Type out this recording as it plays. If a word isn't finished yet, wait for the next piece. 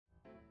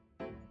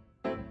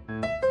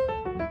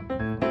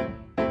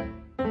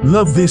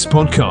Love this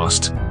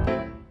podcast?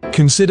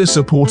 Consider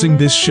supporting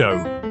this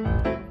show.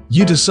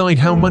 You decide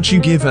how much you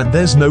give and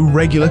there's no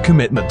regular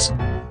commitment.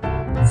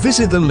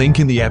 Visit the link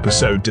in the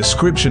episode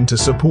description to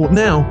support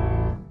now.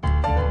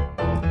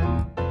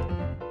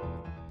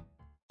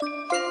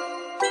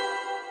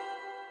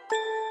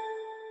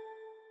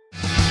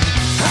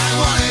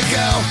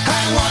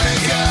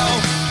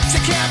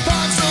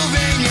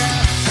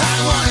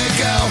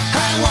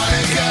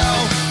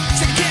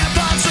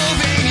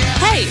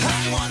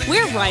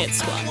 Riot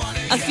Squad,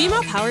 a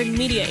female-powered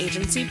media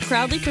agency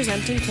proudly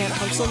presenting Camp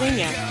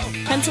Punksylvania,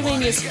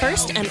 Pennsylvania's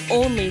first and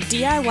only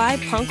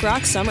DIY punk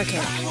rock summer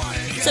camp.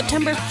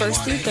 September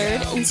 1st through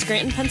 3rd in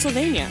Scranton,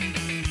 Pennsylvania.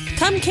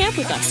 Come camp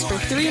with us for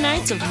 3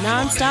 nights of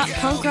non-stop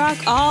punk rock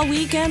all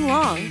weekend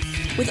long,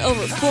 with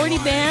over 40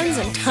 bands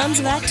and tons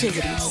of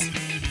activities.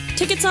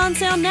 Tickets on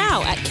sale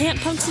now at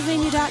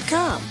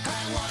camppunksylvania.com.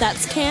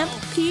 That's Camp,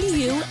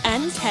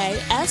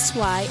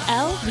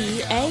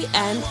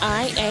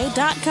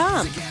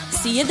 PUNKSYLVANIA.com.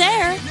 See you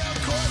there.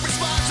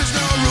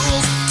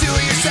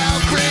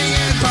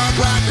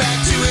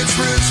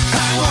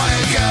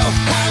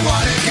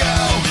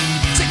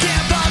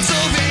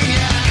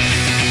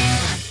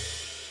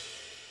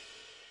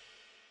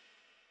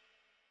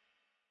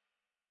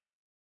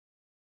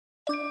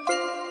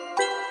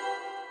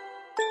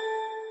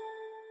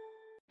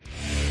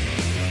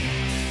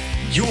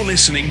 You're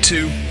listening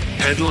to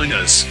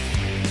Headliners,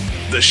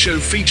 the show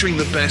featuring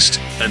the best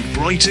and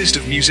brightest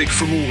of music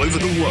from all over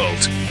the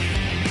world.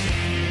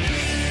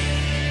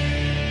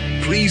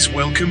 Please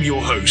welcome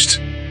your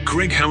host,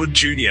 Greg Howard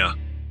Jr.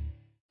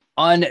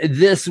 On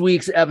this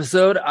week's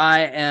episode,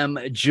 I am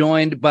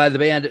joined by the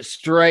band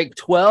Strike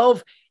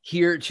 12,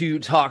 here to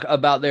talk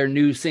about their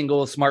new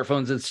single,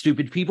 Smartphones and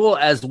Stupid People,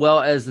 as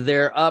well as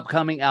their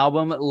upcoming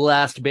album,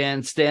 Last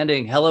Band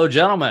Standing. Hello,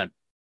 gentlemen.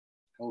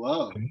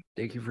 Hello.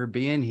 Thank you for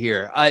being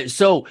here.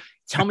 So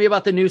tell me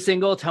about the new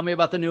single. Tell me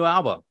about the new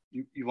album.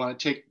 You want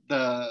to take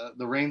the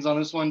reins on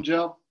this one,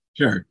 Joe?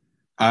 Sure.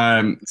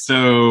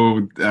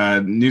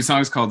 New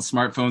song is called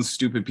Smartphones,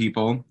 Stupid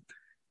People.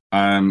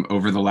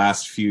 Over the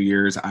last few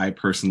years, I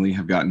personally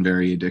have gotten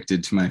very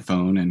addicted to my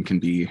phone and can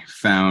be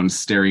found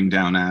staring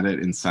down at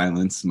it in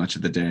silence much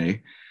of the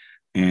day.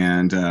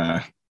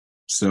 And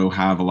so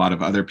have a lot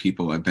of other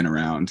people I've been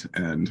around,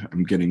 and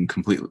I'm getting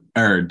more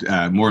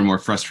and more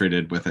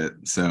frustrated with it.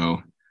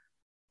 So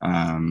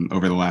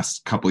over the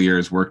last couple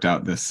years, worked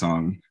out this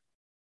song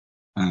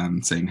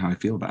saying how I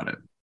feel about it.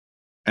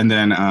 And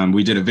then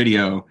we did a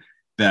video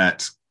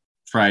that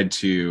tried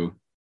to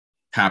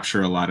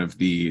capture a lot of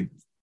the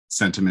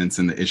sentiments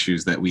and the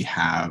issues that we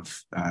have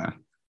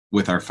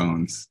with our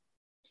phones.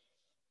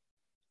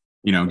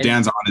 You know,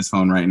 Dan's on his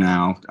phone right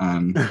now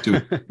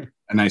doing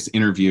a nice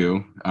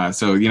interview.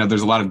 So,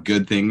 there's a lot of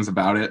good things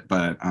about it,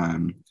 but,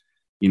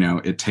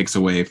 it takes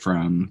away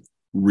from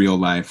real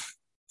life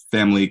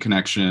family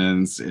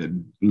connections. It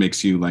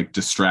makes you like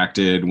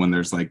distracted when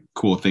there's like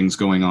cool things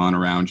going on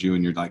around you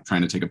and you're like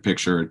trying to take a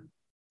picture,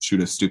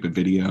 shoot a stupid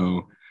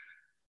video.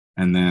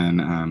 And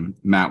then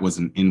Matt was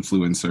an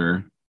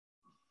influencer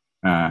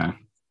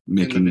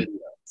making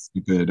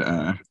stupid,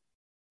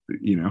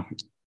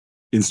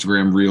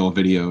 Instagram reel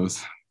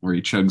videos where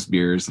he chugs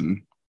beers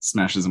and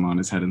smashes them on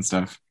his head and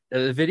stuff.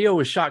 The video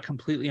was shot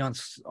completely on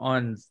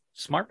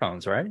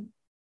smartphones, right?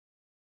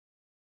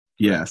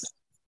 Yes.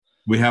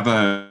 We have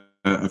a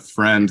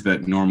friend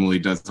that normally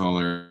does all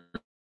our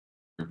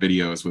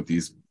videos with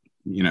these,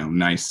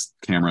 nice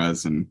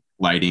cameras and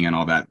lighting and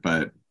all that,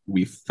 but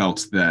we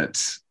felt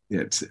that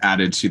it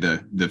added to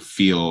the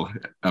feel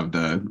of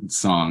the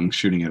song,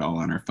 shooting it all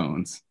on our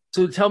phones.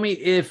 So tell me,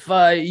 if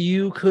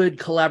you could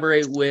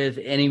collaborate with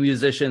any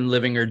musician,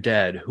 living or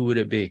dead, who would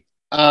it be?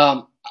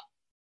 That's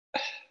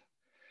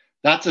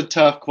a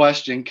tough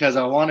question because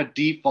I want to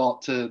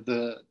default to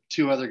the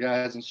 2 other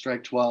guys in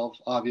Strike 12,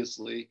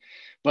 obviously.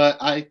 But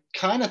I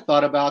kind of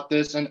thought about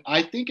this, and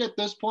I think at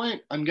this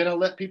point, I'm going to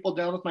let people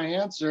down with my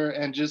answer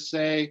and just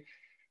say,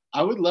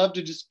 I would love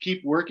to just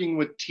keep working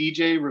with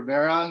TJ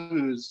Rivera,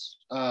 who's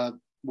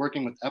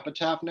working with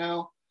Epitaph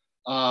now.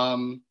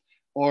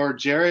 Or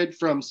Jared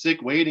from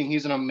Sick Waiting.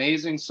 He's an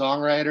amazing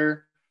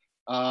songwriter.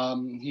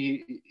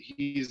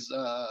 He's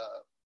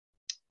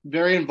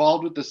very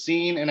involved with the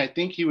scene, and I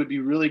think he would be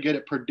really good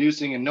at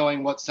producing and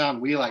knowing what sound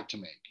we like to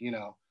make.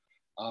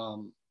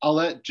 I'll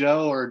let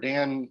Joe or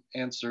Dan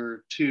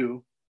answer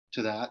to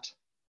that.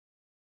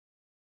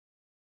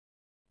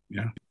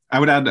 Yeah, I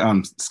would add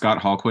Scott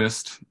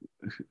Hallquist,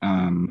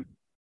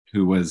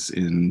 who was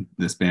in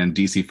this band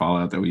DC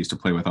Fallout that we used to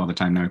play with all the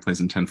time. Now he plays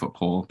in 10 Foot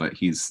Pole, but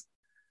he's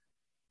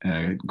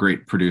a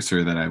great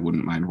producer that I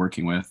wouldn't mind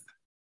working with.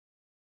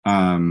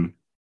 And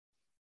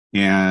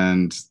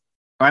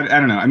I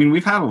don't know. I mean,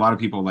 we've had a lot of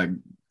people like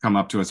come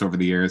up to us over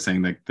the years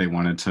saying that they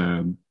wanted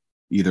to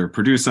either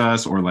produce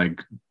us or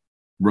like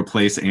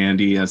replace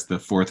Andy as the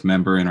 4th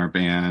member in our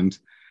band.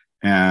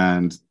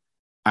 And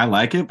I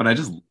like it, but I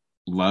just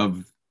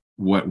love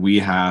what we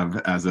have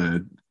as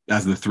the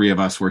 3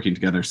 of us working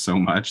together so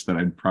much that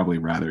I'd probably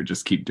rather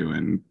just keep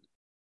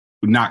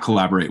not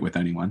collaborate with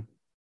anyone.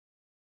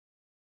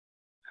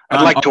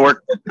 I'd like to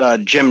work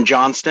with Jim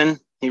Johnston.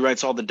 He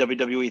writes all the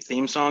WWE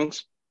theme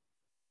songs.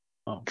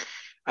 Oh.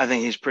 I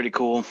think he's pretty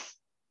cool.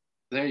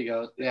 There you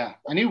go. Yeah,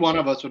 I knew one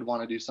of us would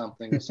want to do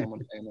something with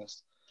someone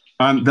famous.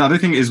 The other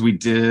thing is we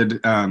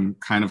did kind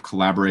of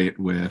collaborate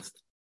with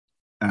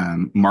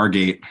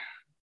Margate.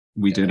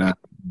 We did a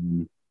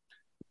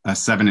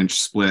 7-inch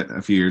split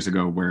a few years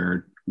ago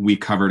where we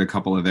covered a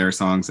couple of their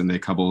songs and they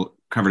covered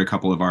a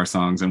couple of our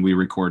songs, and we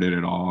recorded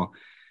it all.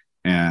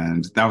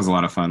 And that was a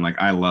lot of fun. Like,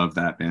 I love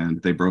that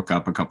band. They broke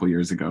up a couple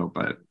years ago,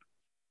 but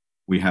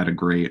we had a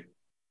great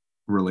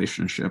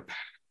relationship.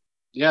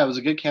 Yeah, it was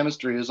a good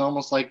chemistry. It was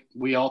almost like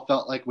we all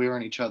felt like we were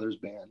in each other's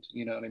band.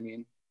 You know what I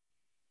mean?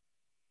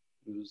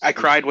 I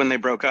cried when they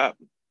broke up.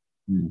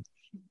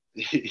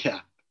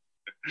 Yeah,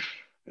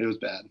 it was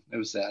bad. It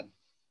was sad.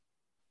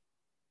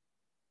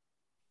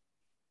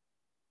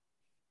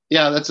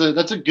 Yeah, that's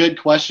a good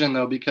question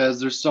though, because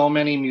there's so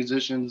many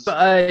musicians.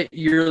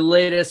 Your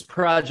latest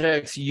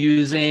projects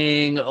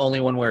using only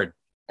one word.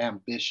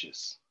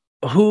 Ambitious.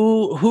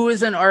 Who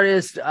is an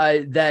artist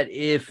that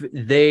if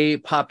they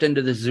popped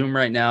into the Zoom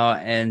right now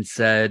and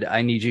said,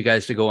 "I need you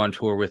guys to go on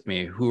tour with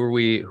me," who are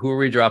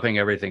we dropping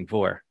everything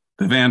for?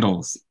 The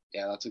Vandals.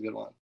 Yeah, that's a good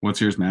one.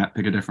 What's yours, Matt?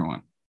 Pick a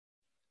different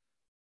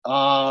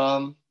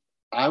one.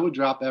 I would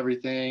drop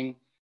everything.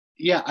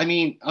 Yeah, I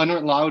mean,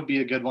 Unwritten Law would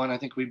be a good one. I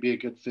think we'd be a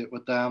good fit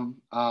with them.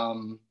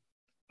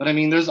 But I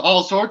mean, there's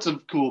all sorts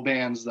of cool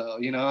bands, though.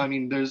 You know, I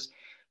mean, there's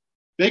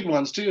big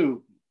ones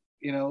too.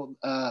 You know,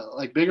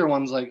 like bigger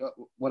ones. Like,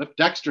 what if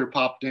Dexter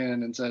popped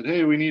in and said,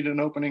 "Hey, we need an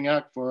opening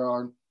act for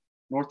our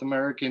North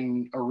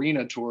American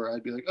arena tour"?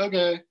 I'd be like,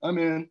 "Okay, I'm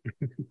in."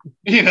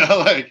 You know,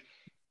 like.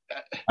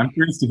 I'm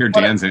curious to hear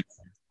Dan's.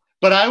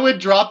 But I would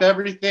drop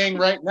everything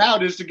right now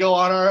just to go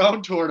on our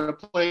own tour to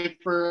play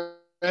for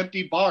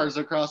empty bars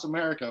across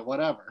America,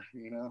 whatever,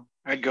 you know.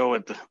 I'd go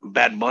with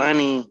Bad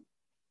Bunny.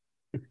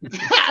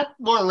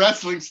 More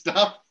wrestling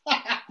stuff.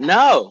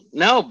 No,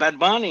 Bad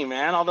Bunny,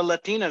 man. All the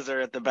Latinas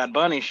are at the Bad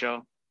Bunny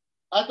show.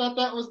 I thought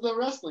that was the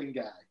wrestling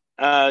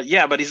guy.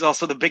 Yeah, but he's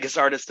also the biggest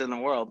artist in the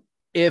world.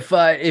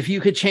 If you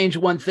could change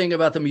one thing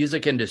about the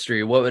music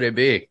industry, what would it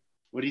be?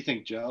 What do you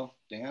think, Joe?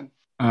 Dan?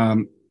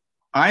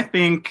 I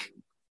think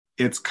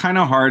it's kind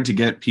of hard to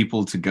get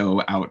people to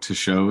go out to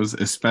shows,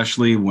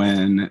 especially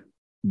when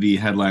the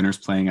headliner's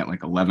playing at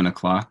like 11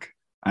 o'clock.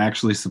 I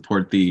actually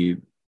support the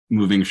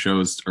moving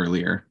shows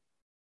earlier.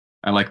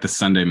 I like the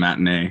Sunday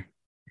matinee.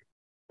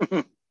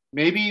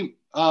 Maybe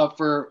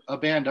for a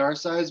band our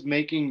size,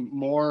 making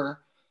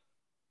more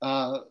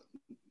venues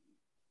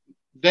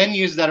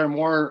that are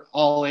more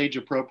all age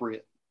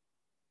appropriate.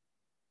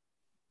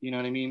 You know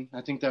what I mean?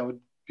 I think that would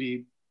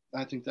be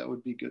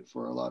good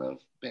for a lot of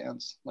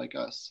bands like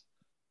us.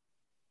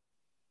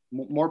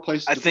 More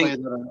places to play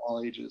that are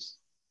all ages.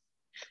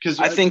 Because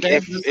I think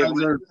if they're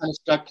kind of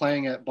stuck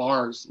playing at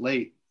bars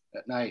late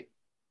at night,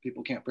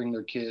 people can't bring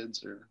their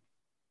kids or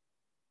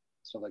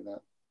stuff like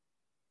that.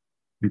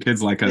 And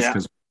kids like us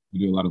because we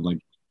do a lot of like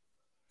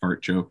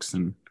fart jokes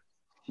and.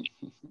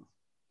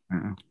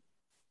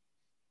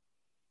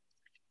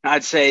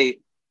 I'd say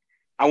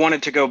I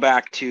wanted to go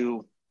back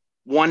to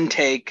one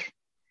take,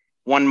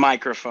 one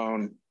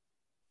microphone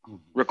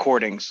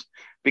recordings,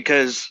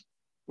 because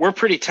we're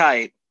pretty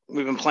tight.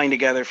 We've been playing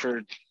together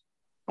for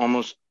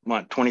almost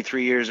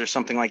 23 years or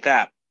something like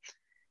that.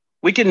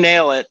 We can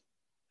nail it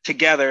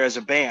together as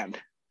a band,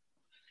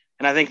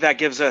 and I think that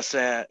gives us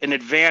an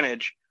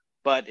advantage.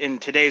 But in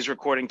today's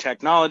recording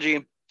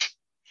technology,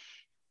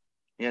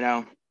 you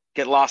know,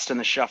 get lost in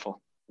the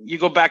shuffle. You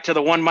go back to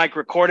the one mic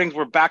recordings,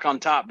 we're back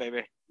on top,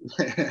 baby.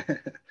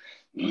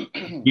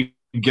 We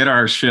get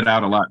our shit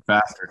out a lot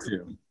faster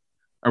too.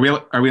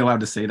 Are we allowed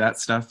to say that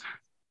stuff?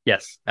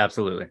 Yes,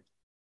 absolutely.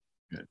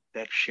 Good.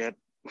 That shit.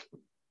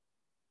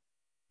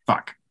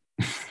 Fuck.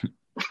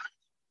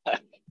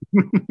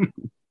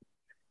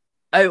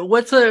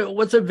 What's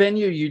a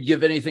venue you'd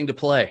give anything to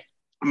play?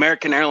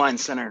 American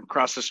Airlines Center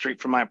across the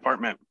street from my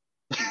apartment.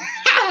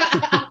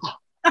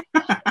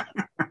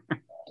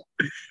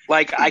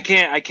 Like I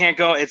can't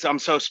go. I'm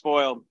so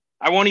spoiled.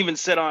 I won't even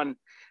sit on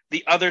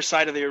the other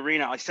side of the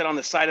arena. I sit on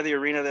the side of the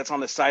arena that's on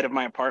the side of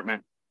my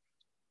apartment.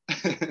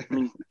 I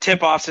mean,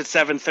 tip-offs at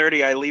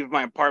 7:30. I leave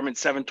my apartment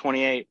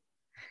 7:28.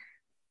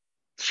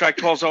 Strike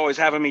 12's always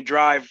having me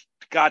drive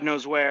God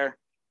knows where.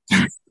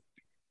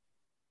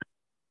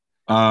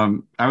 I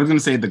was going to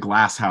say the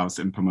Glass House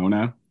in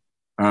Pomona.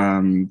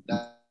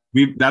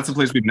 That's a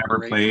place we've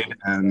never played,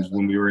 and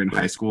when we were in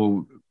high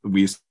school,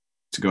 we used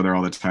to go there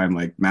all the time.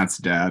 Like Matt's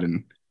dad,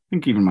 and I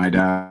think even my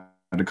dad,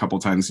 a couple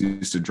times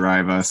used to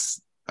drive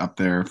us up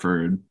there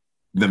for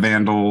the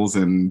Vandals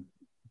and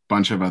a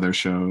bunch of other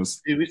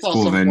shows. Dude, we saw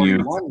cool some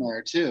venue 41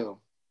 there too,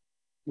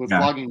 with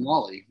Flogging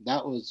Molly.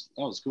 That was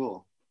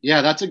cool.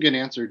 Yeah, that's a good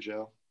answer,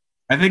 Joe.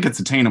 I think it's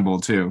attainable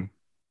too.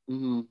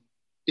 Mm-hmm.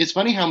 It's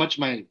funny how much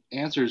my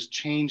answers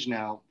change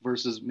now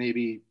versus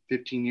maybe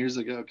 15 years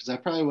ago, because I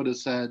probably would have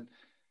said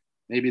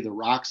maybe the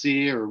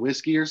Roxy or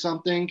Whiskey or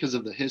something because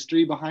of the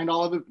history behind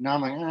all of it. Now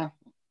I'm like, I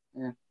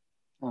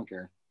don't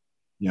care.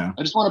 Yeah.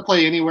 I just want to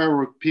play anywhere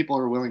where people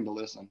are willing to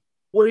listen.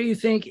 What do you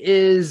think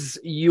is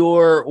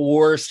your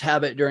worst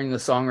habit during the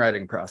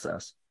songwriting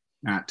process?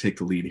 Matt, take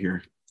the lead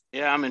here.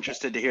 Yeah, I'm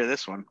interested to hear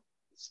this one.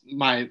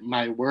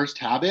 My worst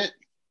habit?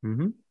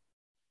 Mm-hmm.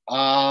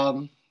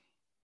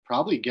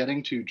 Probably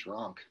getting too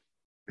drunk.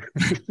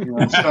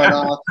 Start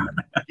off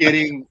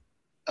getting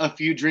a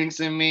few drinks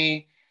in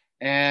me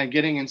and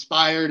getting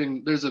inspired.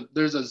 And there's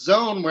a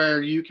zone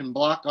where you can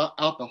block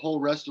out the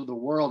whole rest of the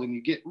world and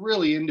you get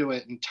really into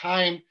it, and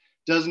time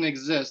doesn't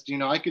exist.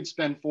 I could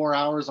spend 4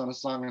 hours on a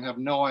song and have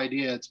no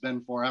idea it's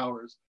been 4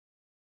 hours.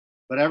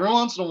 But every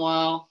once in a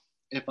while,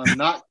 if I'm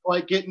not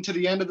quite getting to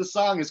the end of the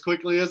song as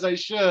quickly as I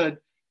should,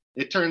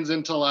 it turns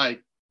into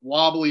like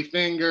wobbly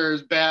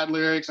fingers, bad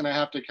lyrics, and I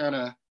have to kind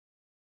of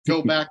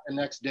go back the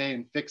next day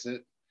and fix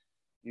it.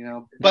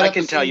 But I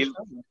can tell you,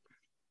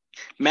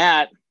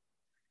 Matt,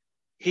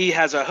 he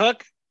has a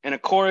hook and a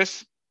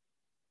chorus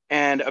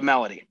and a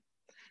melody,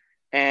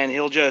 and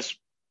he'll just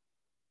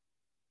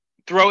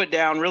throw it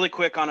down really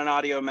quick on an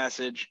audio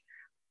message.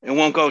 It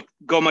won't go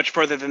much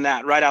further than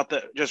that. Right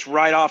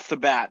off the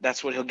bat,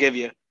 that's what he'll give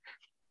you.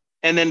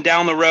 And then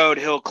down the road,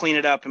 he'll clean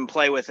it up and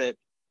play with it.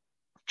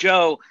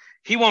 Joe,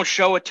 he won't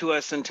show it to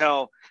us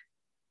until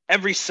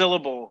every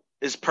syllable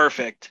is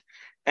perfect.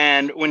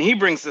 And when he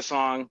brings the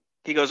song,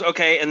 he goes,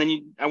 okay, and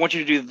then I want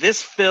you to do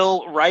this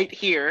fill right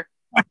here.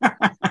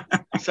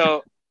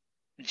 So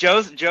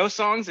Joe's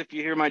songs, if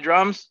you hear my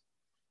drums,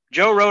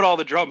 Joe wrote all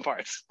the drum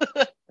parts.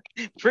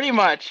 Pretty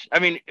much. I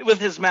mean, with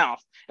his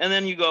mouth. And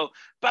then you go,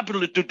 and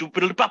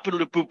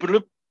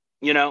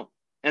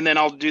then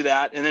I'll do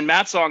that. And then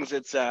Matt's songs,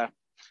 it's a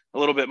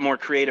little bit more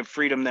creative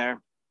freedom there.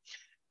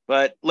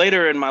 But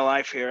later in my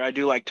life here, I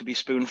do like to be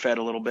spoon-fed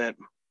a little bit.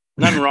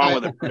 Nothing wrong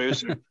with a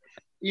producer.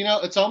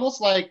 It's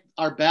almost like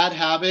our bad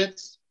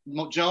habits.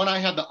 Joe and I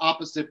have the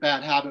opposite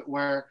bad habit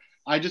where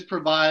I just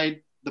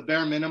provide the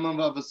bare minimum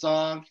of a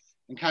song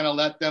and kind of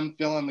let them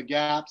fill in the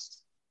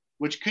gaps,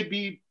 which could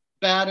be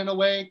bad in a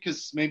way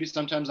because maybe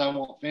sometimes I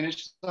won't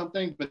finish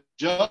something, but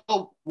Joe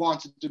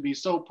wants it to be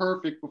so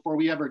perfect before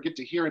we ever get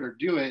to hear it or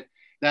do it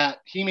that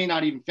he may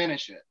not even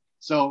finish it.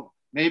 So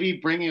maybe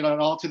bringing it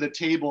all to the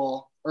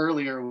table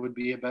earlier would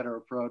be a better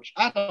approach.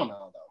 I don't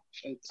know though.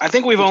 I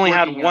think we've only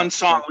had one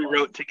song we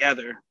wrote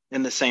together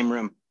in the same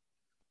room.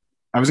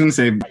 I was going to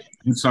say,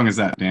 whose song is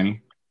that,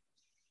 Danny?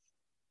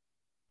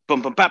 Yeah,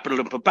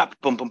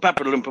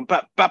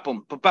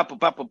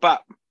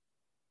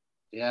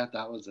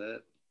 that was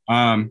it.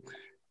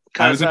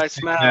 Cause I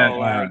smell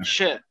like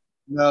shit.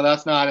 No,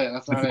 that's not it.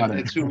 That's not it.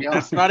 It's who we are.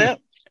 That's not it.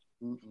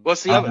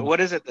 What's the other?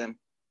 What is it then?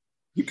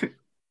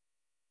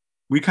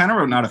 We kind of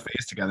wrote "Not a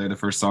Face" together, the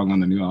first song on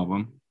the new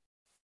album.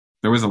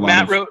 There was a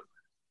lot.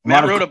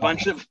 Matt wrote a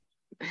bunch of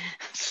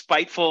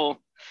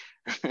spiteful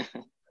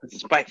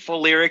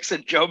lyrics,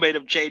 and Joe made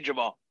him change them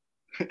all.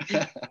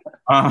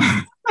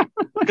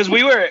 Because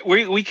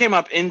we came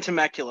up in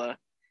Temecula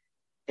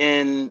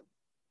in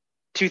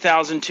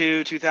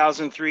 2002,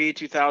 2003,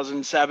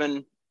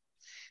 2007.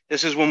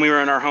 This is when we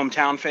were in our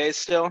hometown phase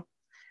still.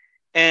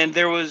 And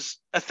there was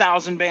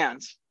 1,000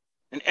 bands.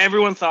 And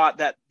everyone thought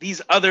that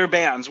these other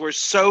bands were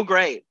so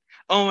great.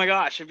 Oh my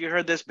gosh, have you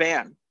heard this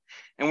band?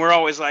 And we're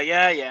always like,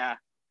 yeah.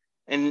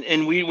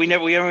 And we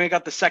never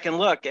got the second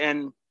look.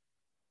 And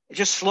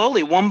just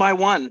slowly, one by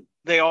one,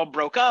 they all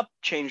broke up,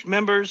 changed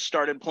members,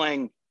 started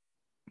playing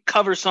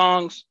cover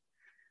songs.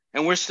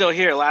 And we're still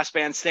here, last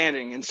band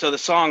standing. And so the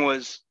song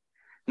was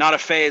Not a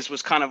Phase,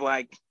 was kind of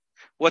like,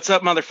 what's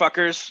up,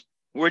 motherfuckers?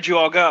 Where'd you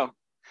all go?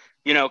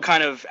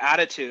 Kind of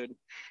attitude.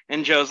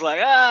 And Joe's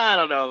like, I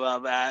don't know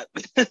about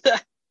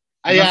that.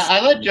 I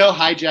let Joe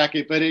hijack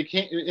it, but it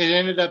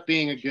ended up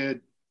being a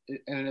good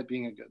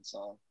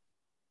song.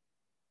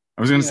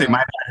 I was going to say my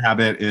bad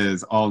habit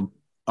is I'll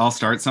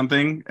start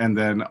something and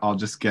then I'll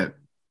just get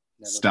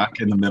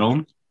stuck in the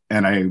middle,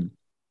 and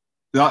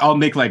I'll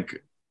make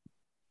like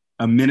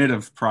a minute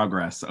of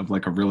progress of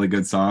like a really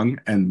good song,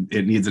 and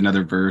it needs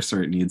another verse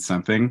or it needs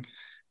something,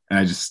 and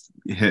I just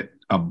hit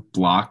a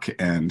block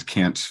and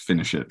can't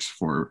finish it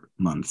for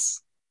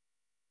months.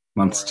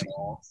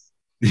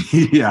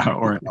 Yeah,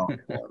 or at all.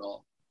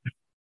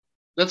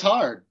 That's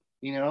hard,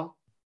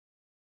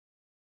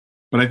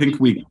 But I think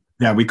we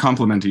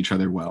complement each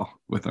other well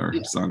with our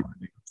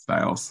songwriting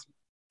styles.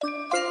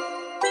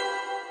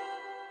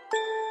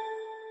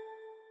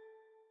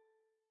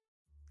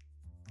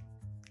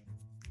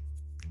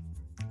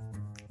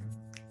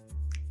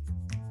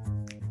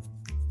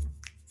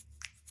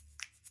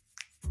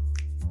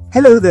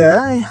 Hello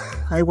there.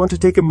 I want to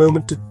take a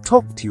moment to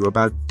talk to you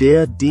about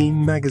Dear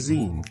Dean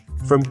magazine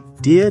from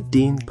Dear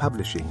Dean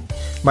Publishing,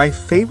 my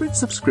favorite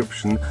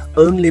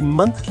subscription-only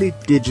monthly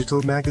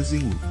digital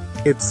magazine.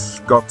 It's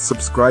got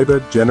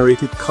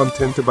subscriber-generated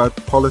content about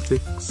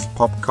politics,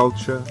 pop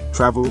culture,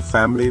 travel,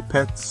 family,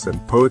 pets,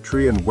 and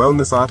poetry and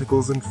wellness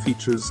articles and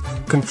features,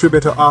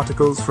 contributor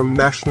articles from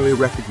nationally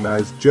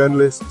recognized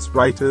journalists,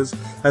 writers,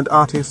 and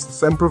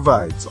artists, and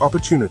provides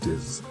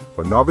opportunities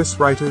for novice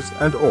writers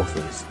and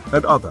authors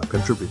and other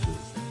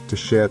contributors to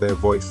share their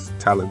voice,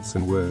 talents,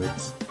 and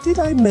words. Did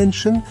I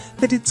mention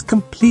that it's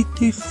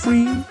completely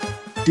free?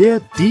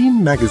 Dear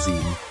Dean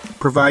Magazine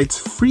provides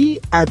free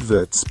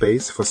advert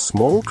space for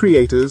small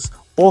creators,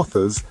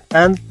 authors,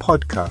 and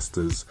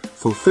podcasters,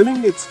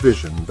 fulfilling its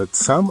vision that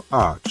some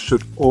art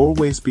should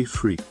always be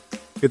free.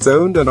 It's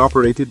owned and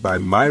operated by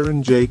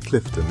Myron J.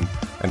 Clifton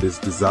and is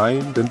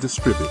designed and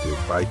distributed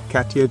by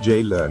Katya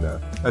J.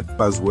 Lerner at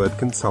Buzzword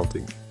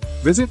Consulting.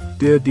 Visit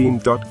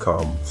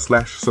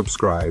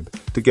deardean.com/subscribe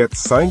to get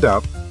signed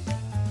up.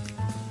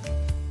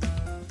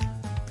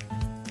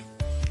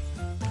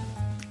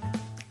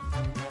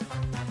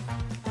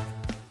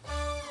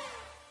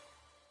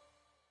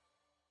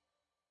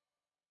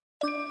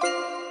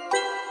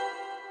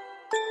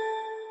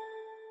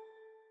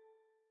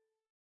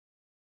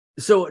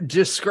 So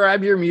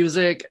describe your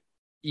music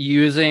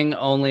using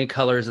only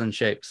colors and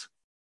shapes.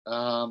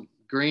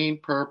 Green,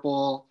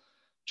 purple,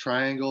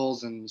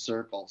 triangles, and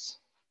circles.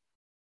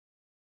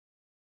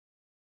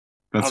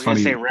 That's I was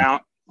funny. gonna say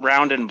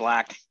round and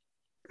black.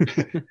 I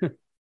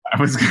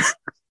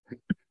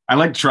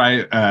like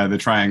the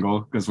triangle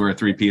because we're a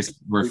three-piece.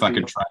 We're a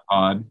fucking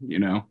tripod, you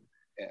know.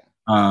 Yeah.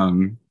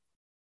 And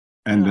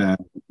then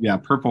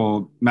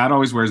purple. Matt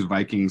always wears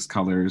Vikings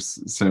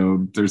colors,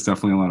 so there's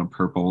definitely a lot of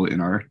purple in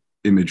our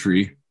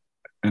imagery,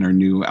 and our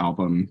new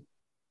album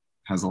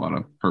has a lot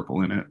of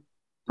purple in it.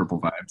 Purple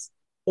vibes.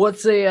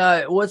 What's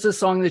a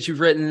song that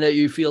you've written that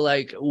you feel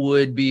like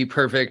would be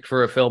perfect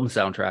for a film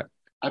soundtrack?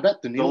 I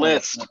bet the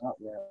List.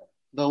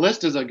 The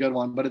List is a good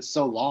one, but it's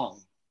so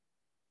long.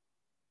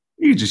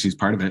 You can just use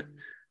part of it.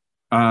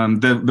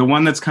 The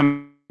one that's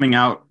coming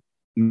out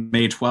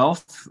May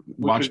 12th,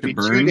 Watch It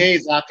Burn. 2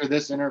 days after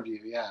this interview,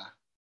 yeah.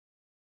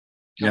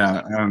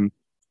 Yeah,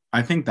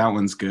 I think that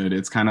one's good.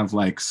 It's kind of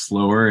like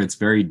slower. It's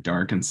very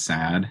dark and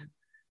sad.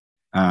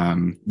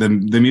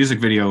 The music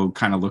video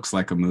kind of looks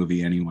like a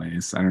movie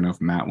anyways. I don't know if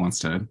Matt wants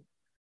to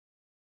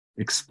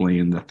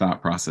explain the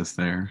thought process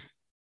there.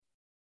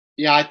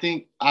 Yeah, I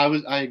think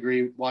I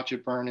agree. Watch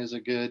It Burn is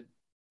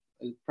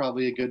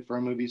probably a good for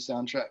a movie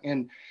soundtrack.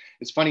 And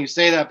it's funny you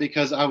say that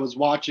because I was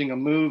watching a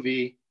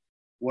movie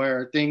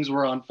where things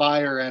were on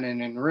fire and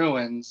in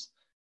ruins,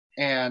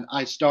 and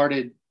I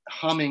started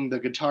humming the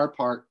guitar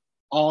part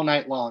all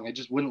night long. It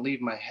just wouldn't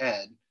leave my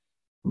head.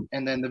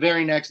 And then the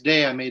very next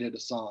day I made it a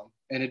song,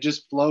 and it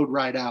just flowed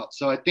right out.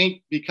 So I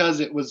think because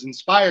it was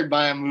inspired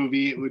by a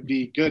movie, it would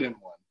be good in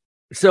one.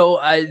 So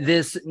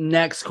this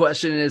next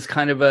question is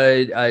kind of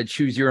a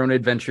choose your own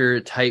adventure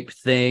type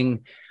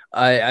thing.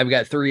 I've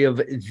got three of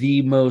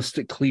the most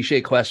cliche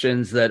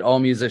questions that all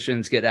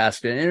musicians get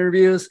asked in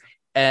interviews,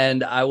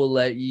 and I will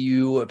let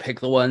you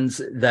pick the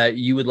ones that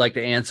you would like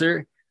to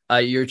answer.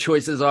 Your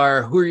choices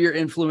are: who are your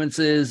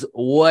influences,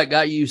 what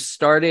got you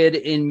started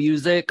in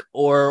music,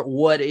 or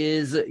what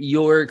is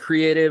your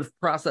creative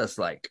process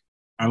like?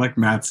 I like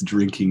Matt's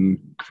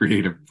drinking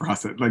creative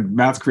process. Like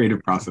Matt's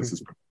creative process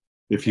is,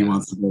 if he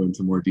wants to go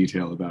into more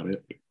detail about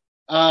it.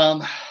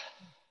 No,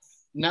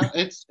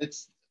 it's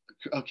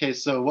okay.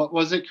 So what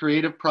was it?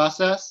 Creative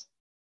process?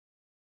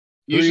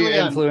 Usually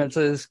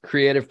influences,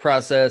 creative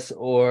process,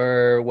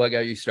 or what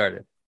got you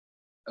started?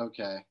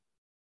 Okay.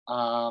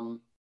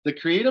 The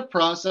creative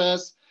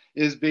process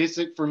is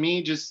basic for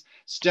me, just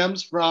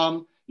stems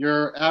from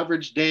your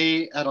average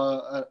day at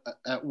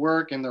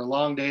work and their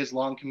long days,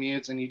 long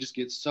commutes, and you just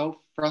get so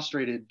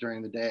frustrated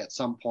during the day at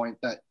some point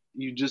that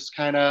you just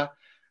kind of,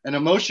 an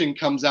emotion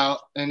comes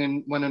out.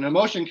 And when an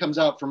emotion comes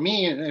out for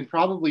me, and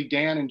probably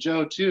Dan and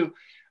Joe too,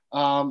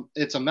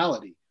 it's a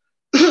melody.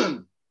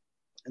 The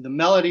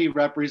melody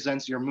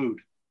represents your mood.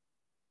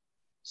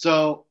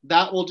 So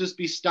that will just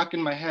be stuck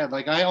in my head.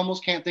 Like I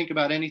almost can't think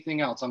about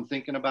anything else. I'm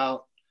thinking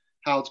about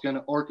how it's going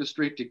to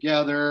orchestrate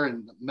together,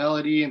 and the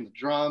melody and the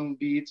drum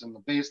beats and the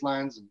bass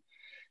lines, and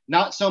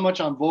not so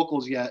much on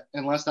vocals yet,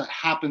 unless that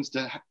happens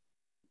to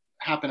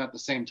happen at the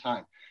same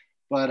time.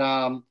 But,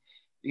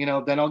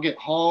 then I'll get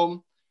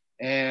home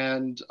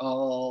and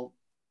I'll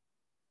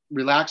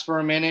relax for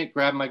a minute,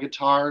 grab my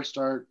guitar,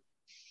 start,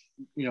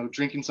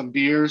 drinking some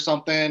beer or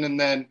something. And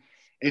then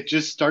it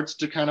just starts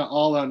to kind of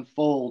all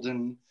unfold.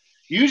 And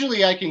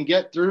usually I can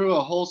get through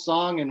a whole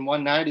song in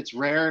one night. It's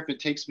rare if it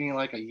takes me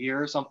like a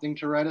year or something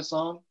to write a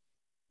song,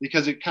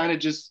 because it kind of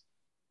just,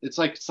 it's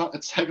like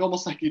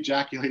almost like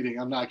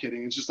ejaculating. I'm not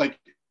kidding. It's just like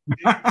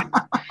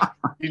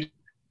you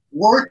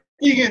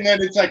working, and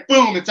then it's like,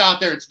 boom, it's out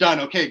there. It's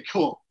done. Okay,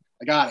 cool.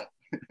 I got it.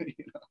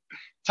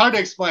 It's hard to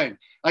explain.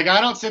 Like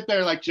I don't sit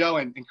there like Joe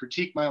and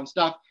critique my own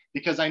stuff,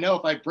 because I know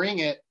if I bring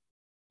it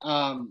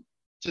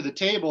to the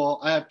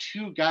table, I have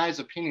two guys'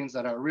 opinions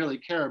that I really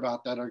care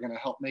about that are going to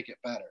help make it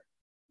better.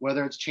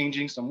 Whether it's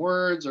changing some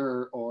words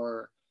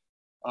or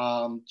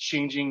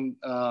changing,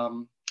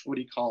 what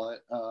do you call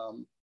it?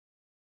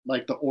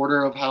 Like the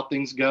order of how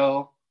things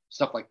go,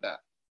 stuff like that.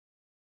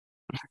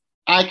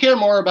 I care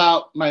more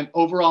about my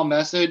overall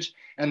message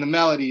and the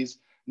melodies,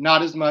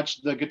 not as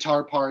much the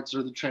guitar parts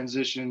or the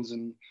transitions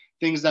and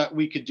things that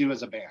we could do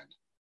as a band.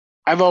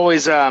 I've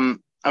always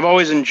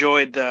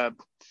enjoyed the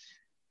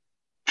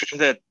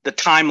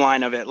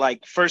timeline of it.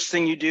 Like first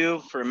thing you do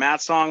for a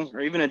Matt song or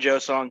even a Joe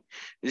song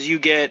is you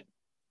get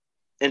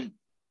an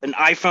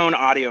iPhone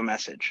audio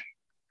message,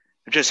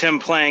 just him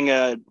playing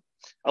a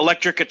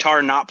electric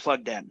guitar not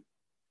plugged in,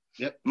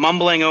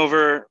 mumbling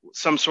over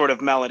some sort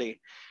of melody.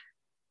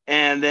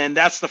 And then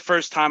that's the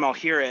first time I'll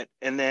hear it.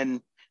 And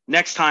then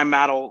next time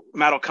Matt'll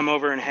come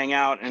over and hang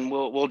out, and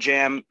we'll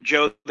jam.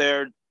 Joe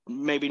there,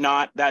 maybe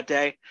not that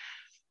day.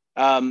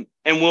 And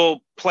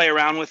we'll play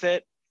around with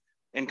it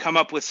and come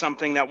up with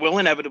something that will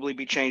inevitably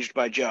be changed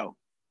by Joe.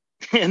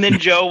 And then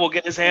Joe will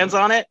get his hands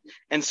on it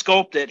and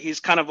sculpt it. He's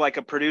kind of like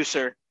a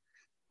producer,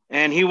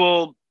 and he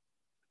will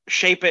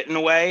shape it in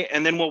a way,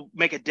 and then we'll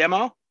make a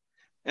demo,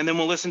 and then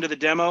we'll listen to the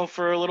demo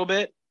for a little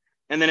bit.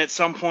 And then at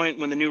some point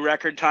when the new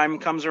record time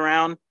comes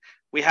around,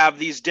 we have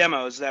these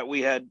demos that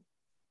we had,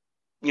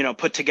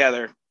 put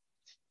together,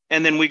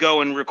 and then we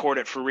go and record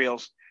it for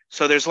reals.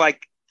 So there's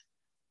like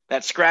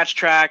that scratch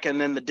track,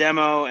 and then the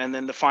demo, and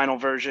then the final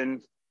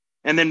version,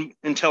 and then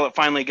until it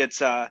finally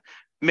gets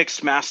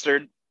mixed,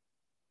 mastered.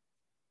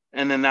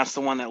 And then that's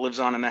the one that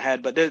lives on in the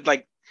head. But there's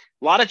like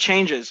a lot of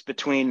changes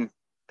between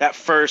that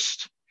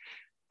first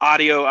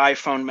audio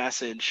iPhone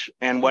message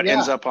and what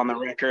ends up on the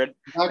record.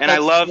 And I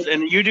love,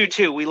 and you do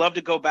too, we love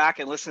to go back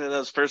and listen to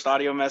those first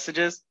audio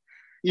messages.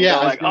 Yeah.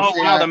 Like, oh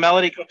wow, the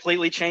melody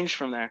completely changed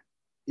from there.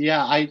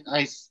 Yeah,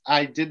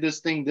 I did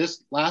this thing,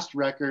 this last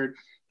record,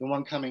 the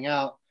one coming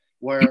out,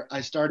 where I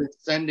started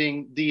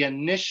sending the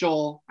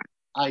initial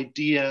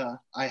idea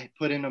I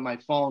put into my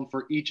phone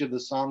for each of the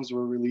songs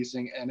we're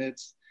releasing. And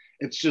it's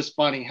just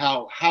funny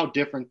how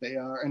different they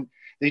are. And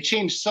they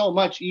change so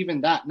much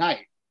even that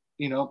night.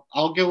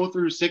 I'll go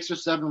through 6 or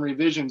 7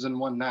 revisions in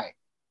one night.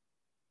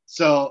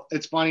 So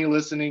it's funny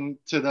listening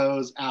to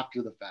those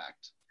after the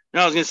fact.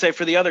 No, I was going to say,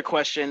 for the other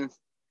question,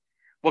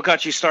 what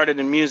got you started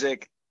in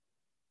music?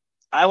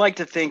 I like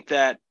to think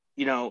that,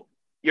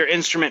 your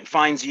instrument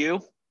finds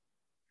you.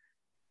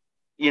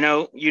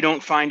 You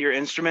don't find your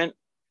instrument.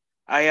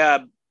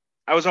 I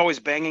was always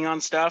banging on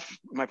stuff.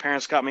 My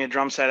parents got me a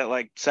drum set at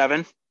like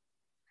 7.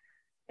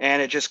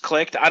 And it just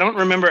clicked. I don't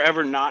remember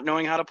ever not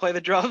knowing how to play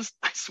the drums.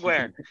 I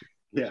swear.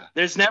 Yeah.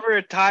 There's never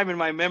a time in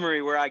my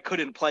memory where I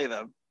couldn't play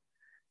them.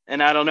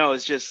 And I don't know. It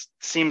just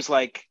seems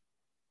like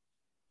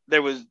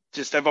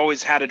I've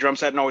always had a drum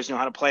set and always knew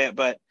how to play it.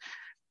 But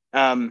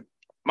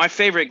my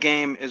favorite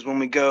game is when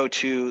we go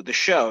to the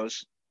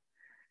shows,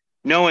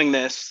 knowing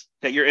that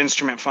your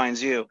instrument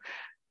finds you.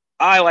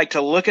 I like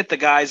to look at the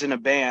guys in a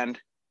band,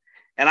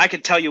 and I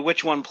could tell you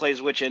which one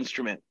plays which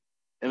instrument,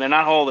 and they're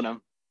not holding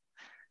them.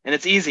 And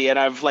it's easy, and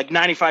I've like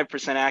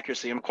 95%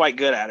 accuracy. I'm quite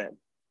good at it.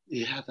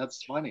 Yeah,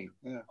 that's funny.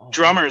 Yeah.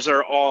 Drummers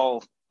are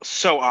all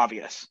so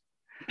obvious,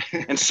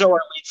 and so are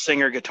lead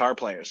singer guitar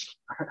players.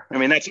 I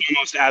mean, that's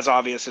almost as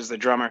obvious as the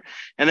drummer.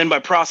 And then by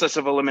process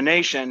of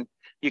elimination,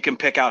 you can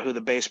pick out who the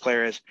bass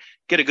player is.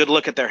 Get a good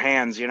look at their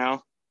hands, Yeah.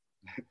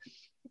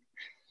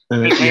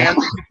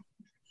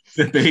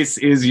 The bass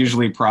is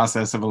usually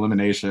process of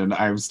elimination.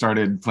 I've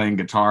started playing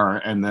guitar,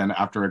 and then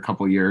after a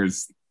couple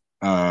years,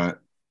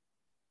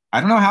 I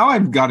don't know how I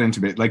got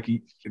into it. Like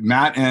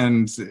Matt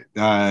and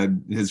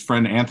his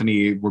friend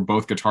Anthony were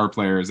both guitar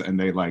players, and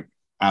they like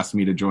asked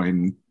me to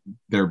join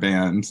their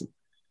band.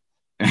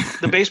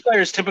 The bass player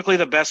is typically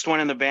the best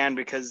one in the band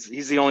because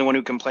he's the only one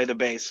who can play the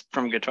bass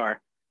from guitar.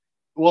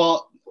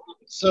 Well,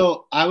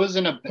 so I was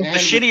in a band. The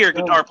shittier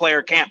guitar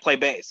player can't play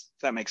bass.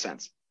 If that makes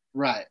sense.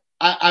 Right.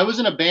 I was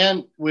in a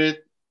band with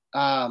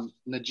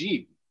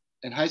Najib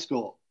in high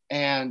school,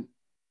 and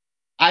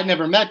I'd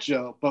never met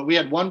Joe, but we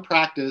had one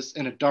practice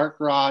in a dark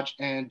garage,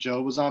 and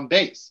Joe was on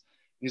bass.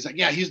 He's like,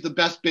 yeah, he's the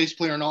best bass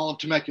player in all of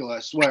Temecula, I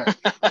swear.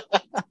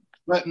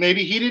 But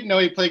maybe he didn't know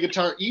he played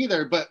guitar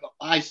either. But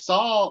I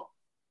saw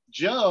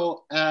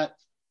Joe at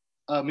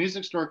a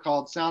music store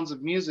called Sounds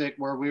of Music,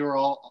 where we were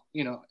all,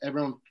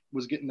 everyone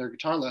was getting their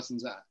guitar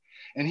lessons at.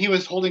 And he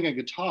was holding a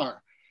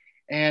guitar.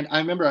 And I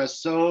remember I was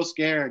so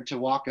scared to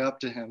walk up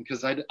to him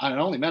because I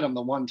only met him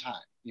the one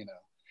time,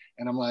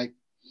 And I'm like,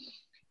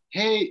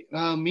 hey,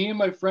 me and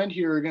my friend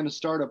here are going to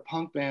start a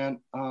punk band.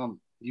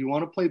 You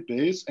want to play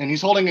bass? And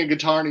he's holding a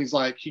guitar, and he's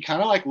like, he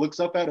kind of like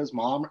looks up at his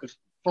mom.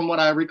 From what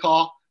I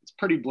recall, it's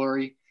pretty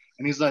blurry.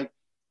 And he's like,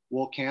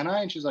 well, can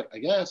I? And she's like, I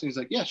guess. And he's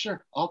like, yeah,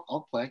 sure.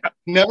 I'll play.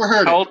 Never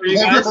heard How old were you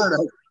guys?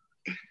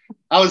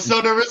 I was so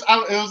nervous.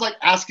 It was like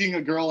asking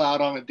a girl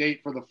out on a date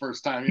for the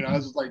first time. I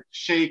was just like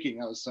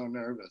shaking. I was so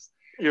nervous.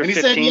 You're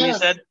 15, yes. You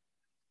said?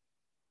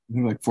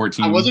 Like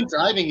 14. I wasn't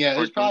driving yet. 14.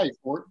 It was probably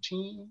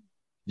 14.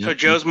 So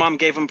Joe's mom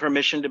gave him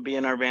permission to be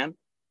in our band?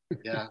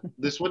 Yeah.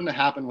 This wouldn't have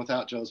happened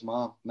without Joe's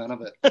mom. None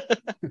of it.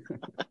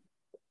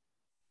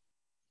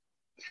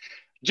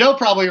 Joe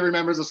probably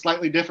remembers a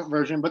slightly different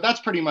version, but that's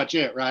pretty much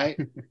it, right?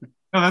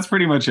 No, that's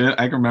pretty much it.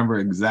 I can remember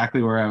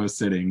exactly where I was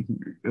sitting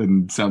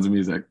in Sounds of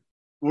Music.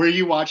 Were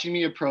you watching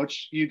me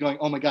approach you going,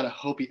 oh my God, I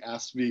hope he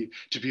asked me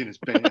to be in his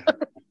band?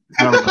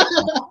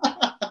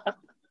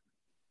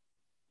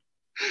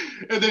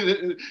 And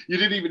then you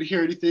didn't even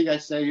hear anything I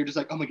say. You're just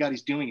like, oh my God,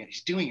 he's doing it.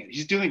 He's doing it.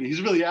 He's doing it.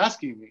 He's really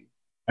asking me.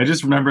 I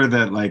just remember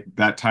that like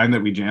that time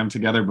that we jammed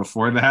together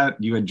before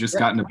that, you had just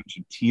gotten a bunch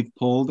of teeth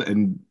pulled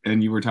and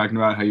you were talking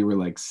about how you were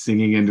like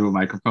singing into a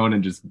microphone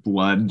and just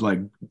blood like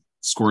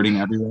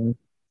squirting everywhere.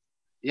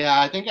 Yeah,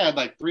 I think I had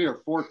like 3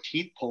 or 4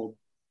 teeth pulled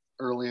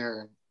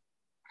earlier.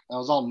 I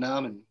was all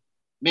numb, and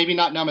maybe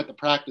not numb at the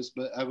practice,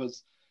 but I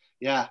was,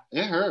 yeah,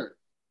 it hurt.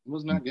 It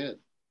was not good.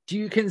 Do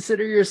you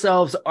consider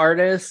yourselves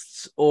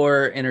artists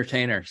or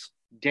entertainers?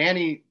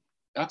 Danny,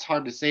 that's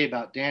hard to say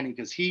about Danny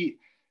because he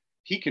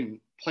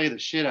can play the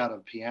shit out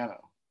of piano.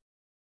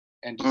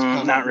 And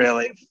just not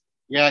really.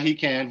 Yeah, he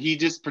can. He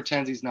just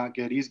pretends he's not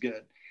good. He's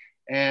good.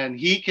 And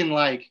he can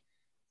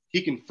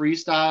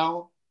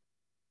freestyle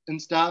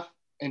and stuff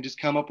and just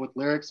come up with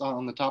lyrics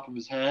on the top of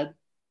his head.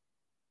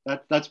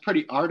 That's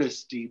pretty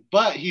artisty.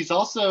 But he's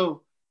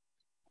also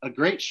a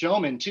great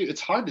showman too.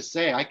 It's hard to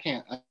say.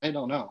 I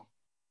don't know.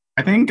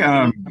 I think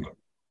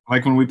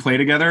like when we play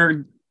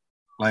together,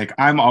 like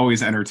I'm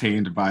always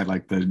entertained by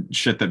like the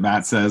shit that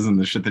Matt says and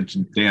the shit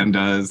that Dan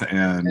does,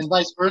 and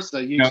vice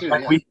versa. You too.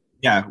 Like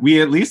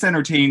we at least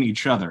entertain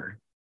each other,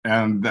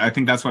 and I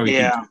think that's why we.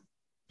 Yeah.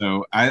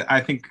 So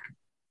I think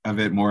of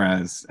it more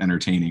as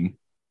entertaining.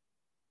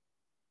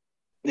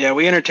 Yeah,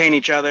 we entertain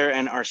each other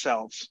and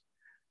ourselves.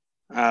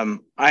 I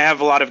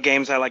have a lot of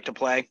games I like to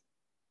play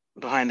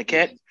behind the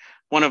kit.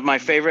 One of my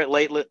favorite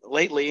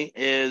lately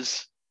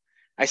is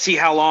I see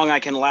how long I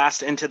can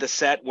last into the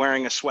set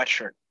wearing a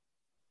sweatshirt.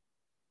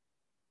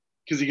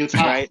 Because he gets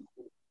hot. Right?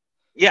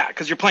 Yeah,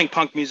 because you're playing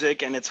punk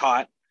music and it's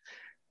hot.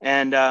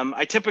 And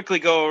I typically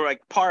go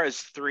like par is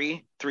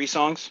three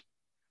songs.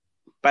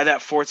 By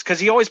that fourth, because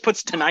he always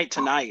puts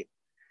Tonight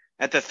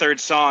at the third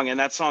song, and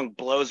that song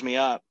blows me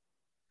up.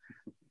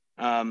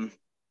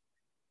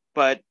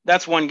 But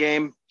that's one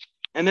game.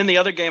 And then the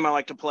other game I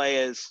like to play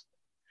is,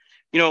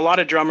 a lot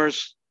of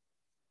drummers,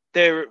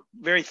 they're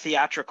very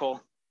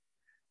theatrical,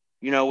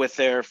 with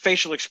their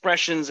facial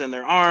expressions and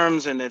their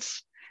arms, and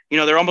it's,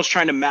 they're almost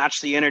trying to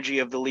match the energy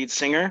of the lead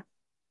singer.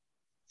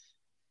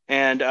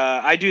 And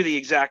I do the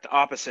exact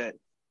opposite.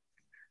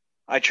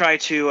 I try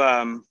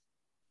to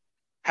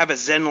have a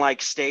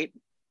Zen-like state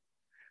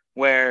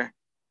where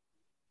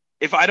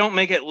if I don't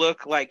make it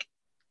look like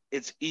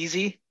it's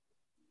easy,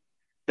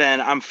 then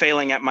I'm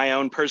failing at my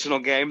own personal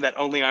game that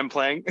only I'm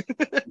playing.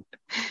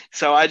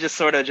 So I just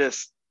sort of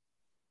just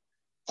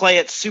play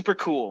it super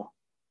cool.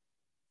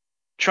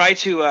 Try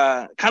to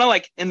kind of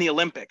like in the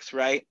Olympics,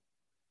 right?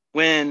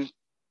 When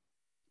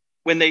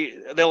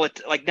they'll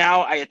like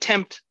now I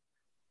attempt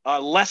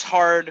less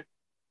hard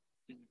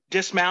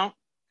dismount,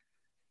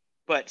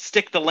 but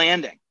stick the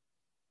landing.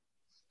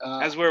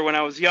 As where when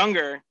I was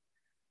younger,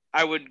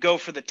 I would go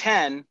for the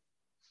 10,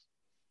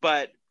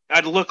 but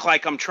I'd look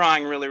like I'm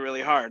trying really,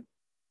 really hard.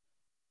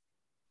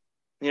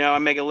 I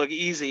make it look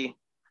easy.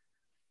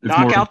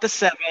 Knock out the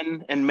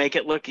 7 and make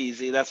it look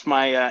easy. That's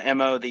my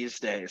MO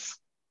these days.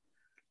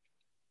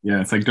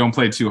 Yeah, it's like don't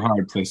play too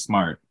hard, play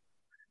smart.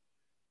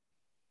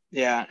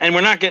 Yeah, and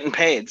we're not getting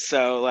paid,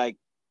 so like,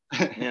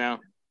 you're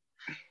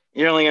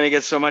only going to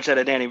get so much out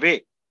of Danny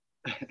B.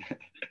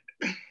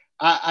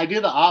 I do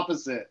the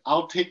opposite.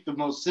 I'll take the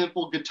most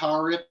simple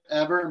guitar riff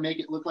ever and make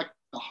it look like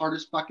the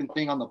hardest fucking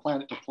thing on the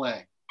planet to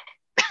play.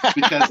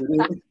 Because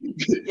it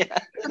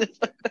is.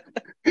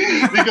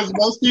 Because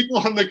most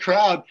people in the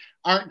crowd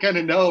aren't going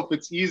to know if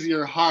it's easy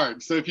or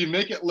hard. So if you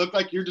make it look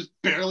like you're just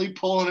barely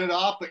pulling it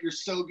off, but you're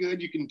so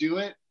good you can do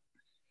it.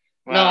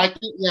 Wow. No, I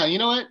think, you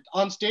know what?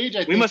 On stage, I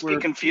think we must be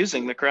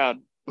confusing the crowd.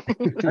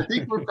 I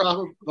think we're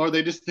probably, or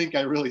they just think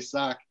I really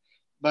suck.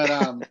 But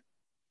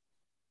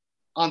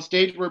on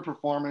stage, we're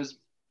performers.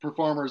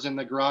 In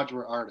the garage,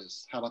 we're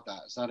artists. How about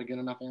that? Is that a good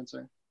enough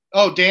answer?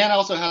 Oh, Dan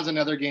also has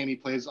another game he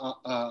plays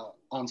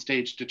on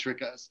stage to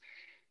trick us.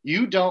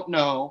 You don't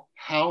know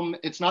how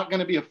it's not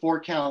going to be a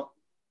 4-count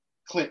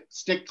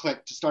stick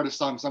click to start a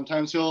song.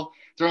 Sometimes he'll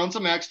throw in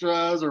some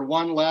extras or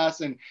one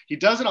less, and he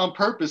does it on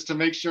purpose to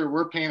make sure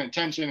we're paying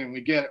attention and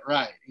we get it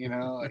right.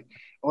 Like,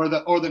 or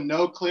the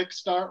no click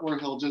start where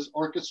he'll just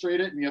orchestrate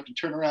it and you have to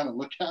turn around and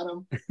look at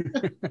him.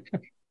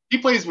 He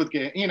plays with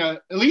game,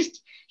 at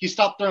least he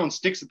stopped throwing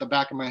sticks at the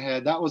back of my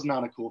head. That was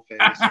not a cool face.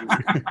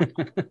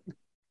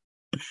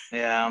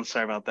 Yeah, I'm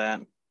sorry about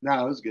that.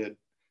 No, it was good.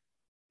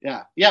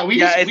 Yeah.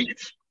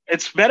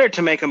 It's better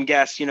to make them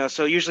guess,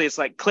 so usually it's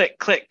like click,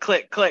 click,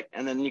 click, click,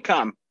 and then you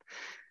come.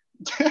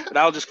 But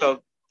I'll just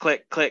go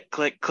click, click,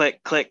 click,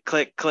 click, click,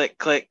 click, click,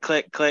 click,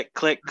 click, click,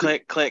 click,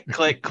 click, click,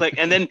 click, click,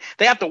 and then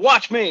they have to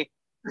watch me.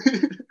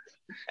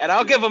 And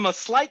I'll give them a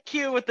slight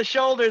cue with the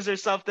shoulders or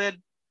something.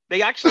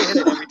 They actually hit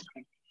it every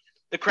time.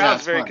 The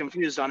crowd's very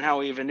confused on how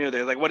we even knew.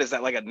 They're like, what is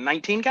that, like a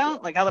 19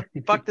 count? Like, how the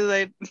fuck do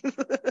they...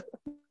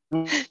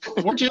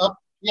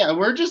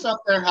 We're just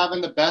up there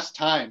having the best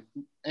time.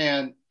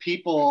 And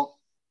people,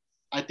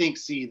 I think,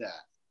 see that.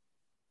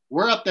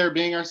 We're up there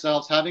being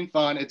ourselves, having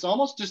fun. It's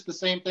almost just the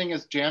same thing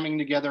as jamming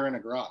together in a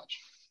garage.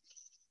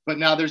 But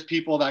now there's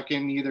people that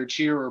can either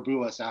cheer or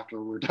boo us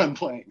after we're done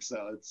playing.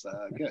 So it's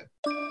good.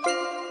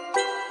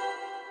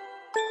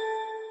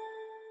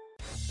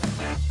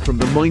 From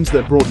the minds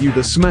that brought you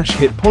the smash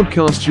hit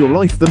podcast Your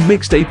Life the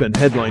Mixtape and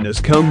headliners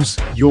comes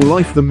Your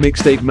Life the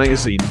Mixtape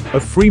magazine,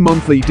 a free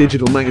monthly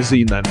digital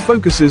magazine that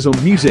focuses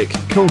on music,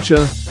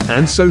 culture,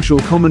 and social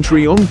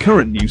commentary on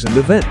current news and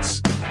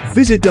events.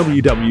 Visit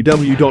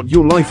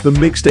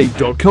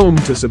www.yourlifethemixtape.com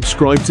to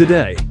subscribe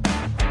today.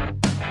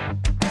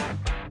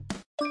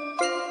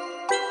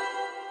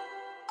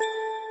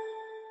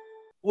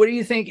 What do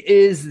you think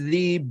is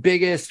the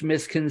biggest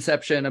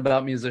misconception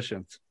about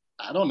musicians?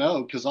 I don't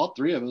know, because all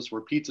three of us were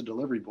pizza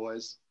delivery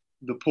boys.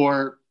 The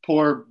poor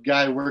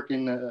guy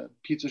working a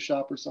pizza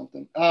shop or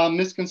something.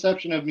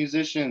 Misconception of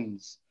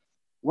musicians.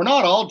 We're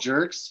not all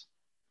jerks,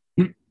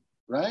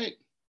 right?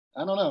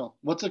 I don't know.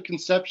 What's a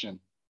conception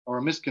or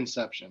a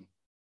misconception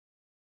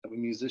of a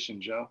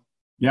musician, Joe?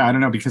 Yeah, I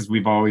don't know, because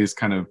we've always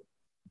kind of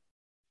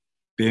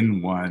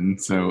been one.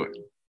 So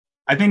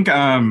I think,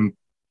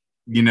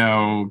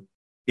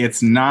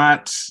 it's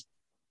not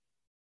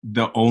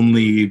the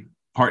only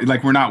part,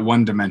 like we're not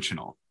one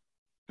dimensional.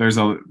 There's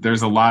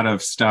a lot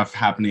of stuff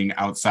happening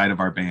outside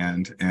of our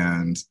band.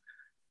 And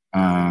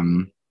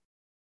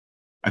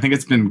I think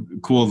it's been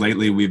cool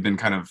lately. We've been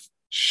kind of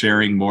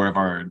sharing more of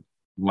our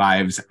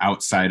lives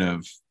outside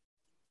of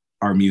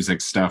our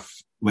music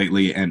stuff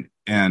lately, and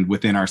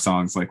within our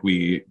songs. Like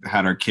we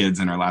had our kids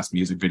in our last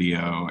music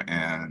video,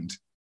 and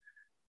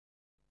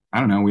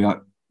I don't know,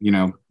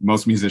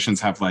 most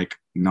musicians have like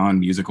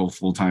non-musical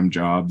full-time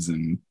jobs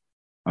and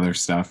other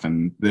stuff,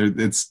 and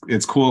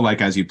it's cool.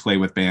 Like as you play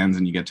with bands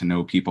and you get to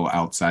know people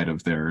outside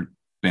of their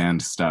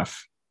band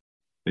stuff,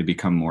 they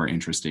become more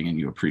interesting and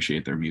you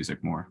appreciate their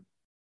music more.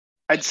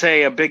 I'd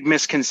say a big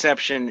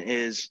misconception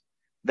is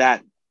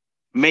that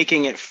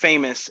making it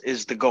famous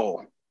is the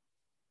goal.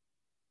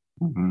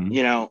 Mm-hmm.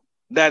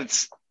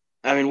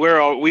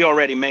 We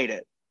already made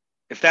it.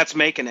 If that's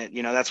making it,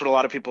 that's what a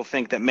lot of people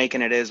think that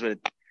making it is, but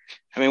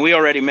we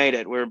already made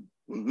it. We're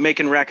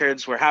making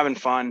records, we're having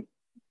fun,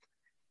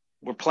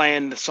 we're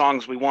playing the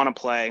songs we want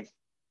to play.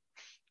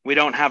 We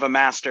don't have a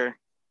master.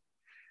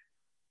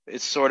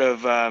 It's sort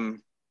of a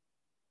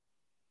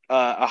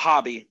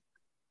hobby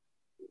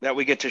that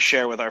we get to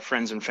share with our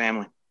friends and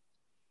family.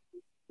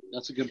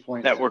 That's a good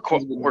point. That we're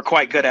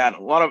quite good at.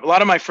 A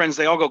lot of my friends,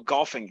 they all go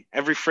golfing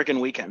every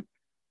freaking weekend.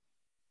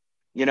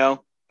 The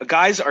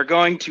guys are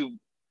going to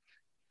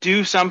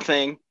do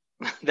something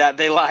that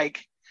they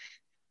like,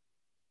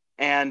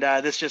 and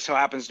this just so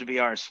happens to be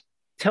ours.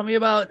 Tell me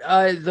about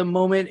the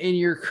moment in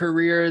your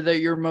career that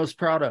you're most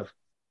proud of.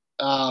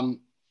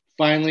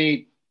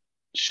 Finally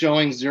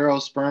showing 0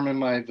 sperm in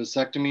my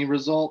vasectomy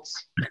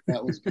results.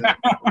 That was good.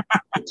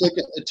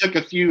 It took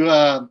a few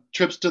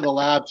trips to the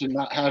lab to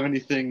not have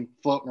anything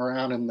floating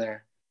around in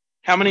there.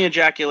 How many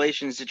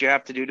ejaculations did you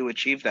have to do to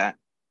achieve that?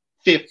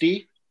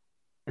 50.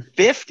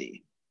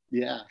 50?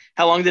 Yeah.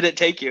 How long did it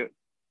take you?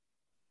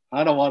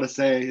 I don't want to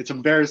say. It's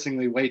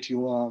embarrassingly way too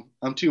long.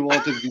 I'm too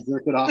old to be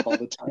jerking off all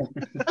the time.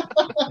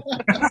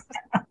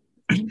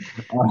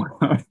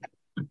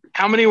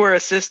 How many were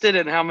assisted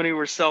and how many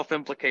were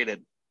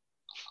self-implicated?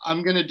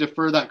 I'm going to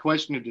defer that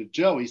question to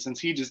Joey, since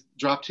he just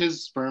dropped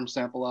his sperm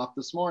sample off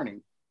this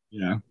morning.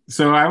 Yeah.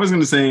 So I was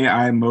going to say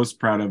I'm most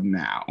proud of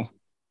Now,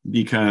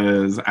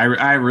 because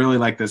I really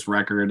like this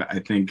record. I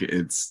think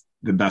it's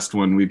the best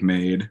one we've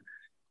made.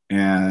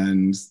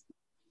 And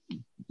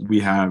we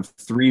have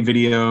 3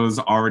 videos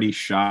already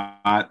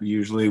shot.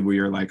 Usually we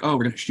are like, oh,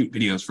 we're going to shoot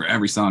videos for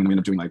every song. We end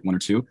up doing like 1 or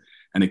 2,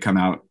 and they come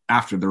out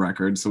after the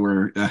record. So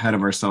we're ahead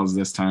of ourselves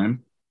this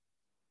time.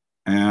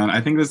 And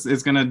I think this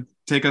is going to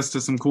take us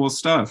to some cool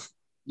stuff.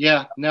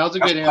 Yeah, now's a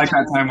good answer. Like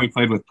that time we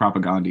played with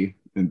Propagandhi.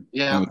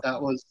 Yeah,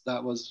 that was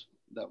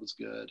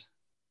good.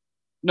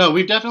 No,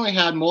 we've definitely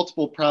had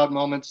multiple proud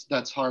moments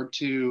that's hard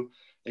to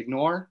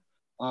ignore.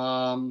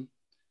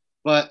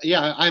 But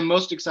yeah, I'm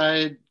most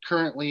excited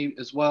currently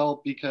as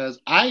well,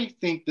 because I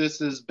think this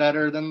is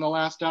better than the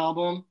last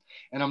album.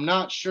 And I'm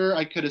not sure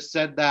I could have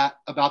said that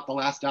about the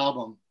last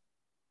album.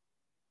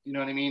 You know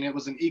what I mean? It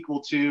was an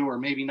equal to, or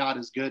maybe not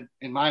as good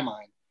in my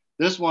mind.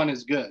 This one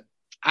is good,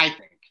 I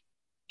think.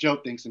 Joe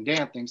thinks and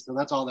Dan thinks, so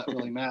that's all that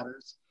really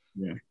matters.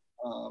 Yeah.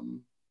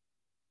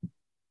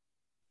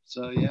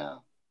 So yeah.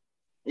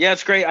 Yeah,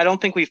 it's great. I don't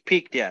think we've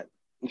peaked yet,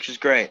 which is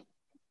great.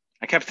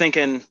 I kept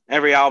thinking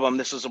every album,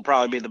 this will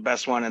probably be the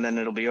best one, and then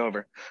it'll be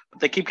over. But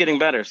they keep getting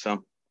better,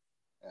 so.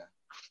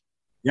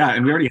 Yeah,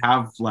 and we already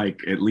have like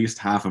at least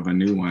half of a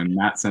new one.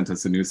 Matt sent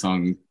us a new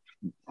song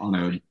on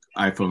an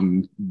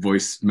iPhone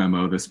voice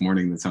memo this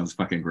morning that sounds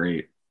fucking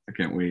great. I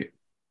can't wait.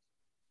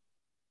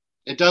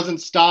 It doesn't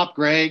stop,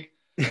 Greg.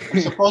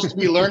 I'm supposed to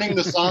be learning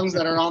the songs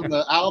that are on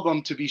the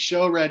album to be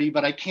show ready,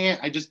 but I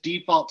can't. I just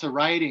default to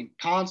writing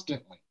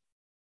constantly.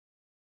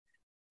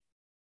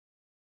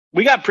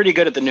 We got pretty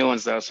good at the new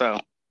ones, though. So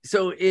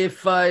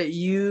if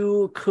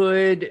you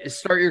could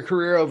start your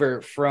career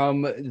over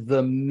from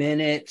the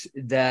minute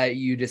that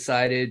you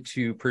decided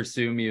to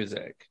pursue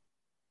music,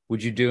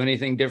 would you do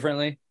anything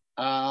differently?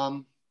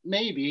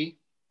 Maybe.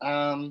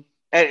 I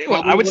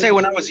would say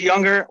when I was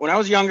younger,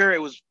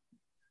 it was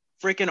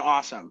freaking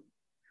awesome.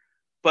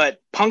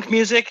 But punk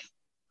music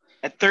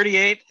at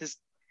 38 has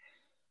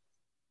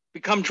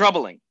become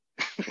troubling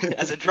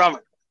as a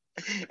drummer.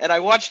 And I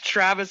watched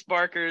Travis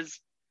Barker's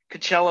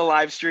Coachella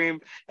live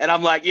stream, and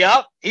I'm like,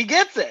 yep, he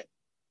gets it.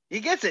 He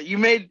gets it. You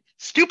made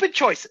stupid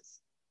choices.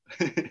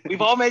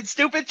 We've all made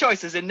stupid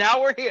choices, and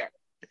now we're here,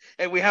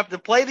 and we have to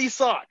play these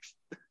songs.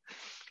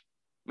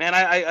 Man,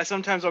 I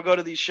sometimes I'll go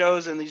to these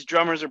shows and these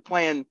drummers are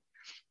playing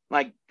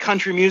like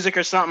country music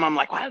or something. I'm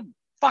like, why the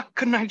fuck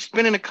couldn't I just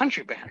been in a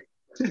country band?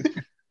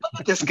 Look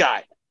at this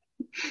guy.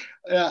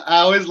 Yeah, I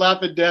always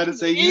laugh at Dad and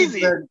say,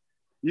 Easy.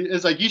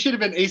 it's like, you should have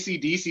been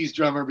AC/DC's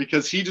drummer,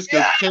 because he just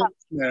goes kick,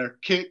 snare,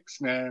 kick,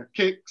 snare,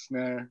 kick,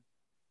 snare.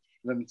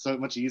 Then it's so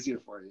much easier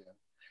for you.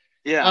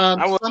 Yeah,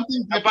 I would.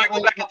 Something If I go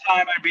different. back in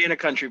time, I'd be in a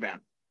country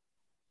band.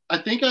 I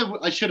think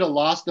I should have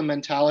lost the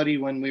mentality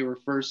when we were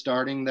first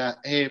starting that,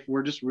 hey, if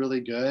we're just really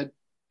good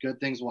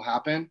things will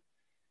happen.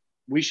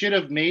 We should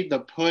have made the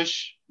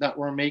push that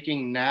we're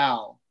making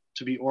now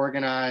to be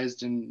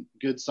organized and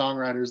good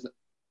songwriters.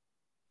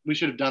 We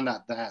should have done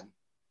that then,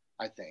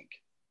 I think.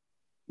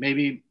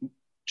 Maybe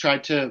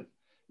tried to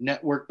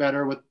network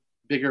better with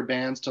bigger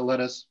bands to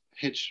let us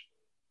hitch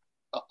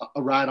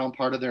a ride on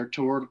part of their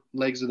tour,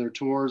 legs of their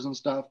tours and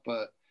stuff.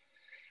 But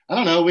I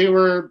don't know, we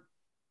were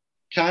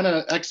kind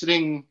of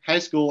exiting high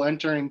school,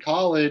 entering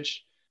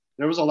college.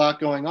 There was a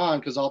lot going on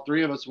because all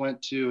three of us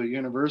went to a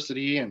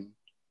university, and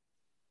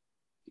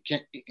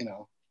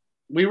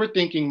we were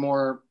thinking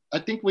more. I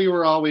think we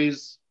were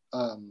always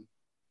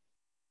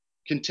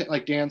content,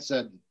 like Dan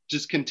said,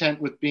 just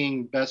content with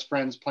being best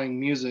friends playing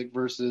music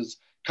versus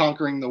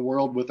conquering the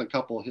world with a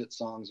couple hit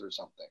songs or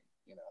something,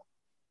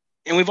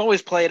 And we've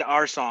always played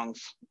our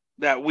songs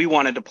that we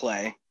wanted to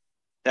play,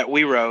 that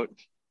we wrote.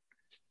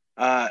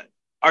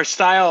 Our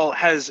style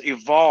has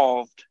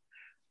evolved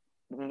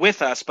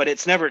with us, but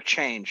it's never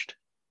changed.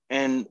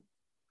 And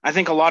I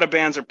think a lot of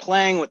bands are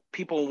playing what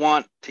people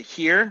want to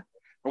hear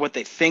or what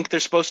they think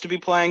they're supposed to be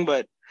playing,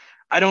 but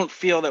I don't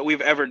feel that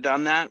we've ever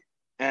done that.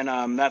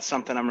 And that's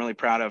something I'm really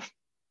proud of.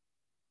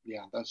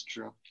 Yeah, that's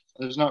true.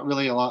 There's not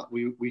really a lot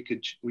we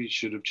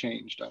should have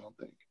changed, I don't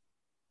think.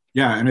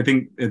 Yeah, and I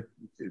think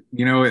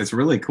it's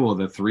really cool.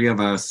 The three of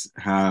us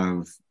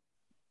have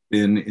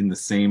been in the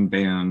same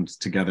band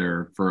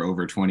together for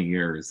over 20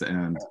 years,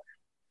 and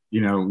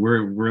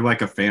we're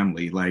like a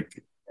family.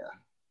 Like,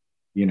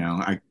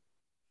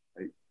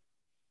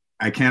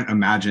 I can't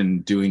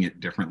imagine doing it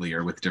differently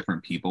or with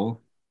different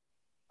people.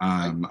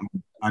 I'm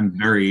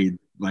very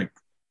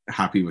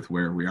happy with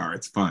where we are.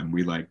 It's fun.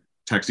 We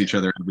text each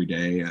other every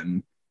day,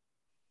 and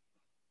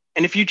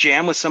if you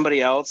jam with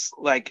somebody else,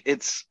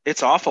 it's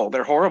awful.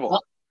 They're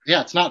horrible.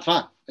 Yeah, it's not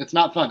fun. It's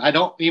not fun. I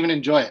don't even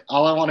enjoy it.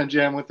 All I want to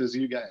jam with is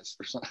you guys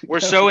or something. We're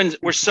so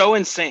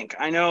in sync.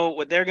 I know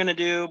what they're gonna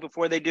do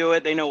before they do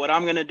it. They know what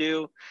I'm gonna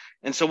do,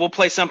 and so we'll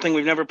play something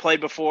we've never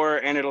played before,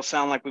 and it'll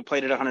sound like we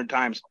played it 100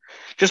 times,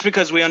 just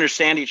because we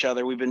understand each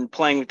other. We've been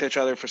playing with each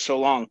other for so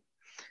long.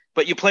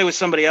 But you play with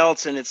somebody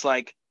else, and it's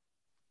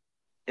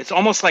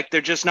almost like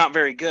they're just not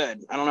very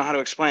good. I don't know how to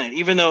explain it.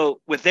 Even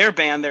though with their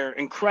band they're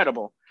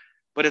incredible,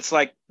 but it's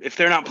like if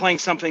they're not playing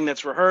something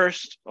that's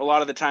rehearsed, a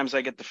lot of the times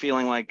I get the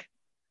feeling like,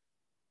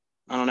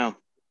 I don't know.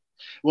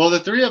 Well, the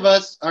three of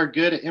us are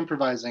good at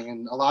improvising,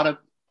 and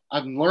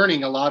I'm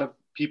learning a lot of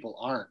people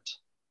aren't.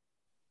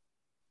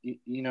 You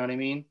know what I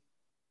mean?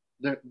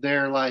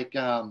 They're like,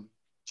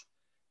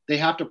 they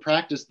have to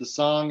practice the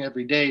song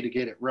every day to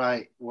get it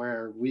right,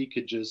 where we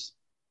could just,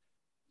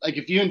 like,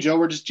 if you and Joe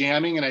were just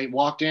jamming and I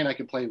walked in, I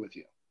could play with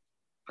you,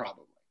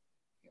 probably.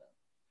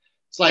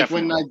 It's like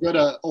Definitely. When I go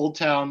to Old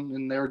Town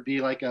and there would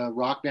be like a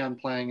rock band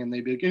playing, and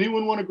they'd be like,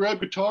 anyone want to grab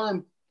guitar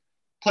and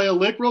play a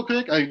lick real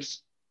quick? I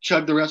just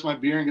chug the rest of my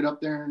beer and get up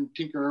there and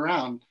tinker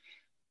around.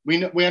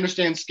 We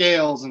understand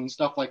scales and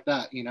stuff like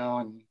that,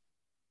 and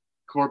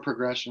chord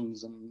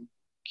progressions and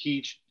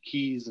keys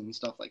and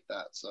stuff like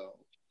that. So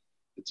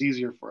it's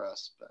easier for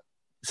us. But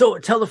so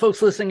tell the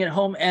folks listening at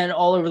home and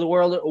all over the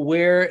world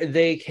where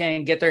they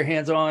can get their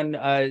hands on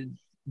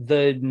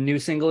the new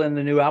single and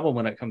the new album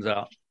when it comes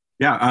out.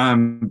 Yeah,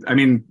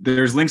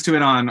 there's links to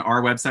it on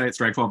our website,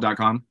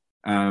 strike12.com.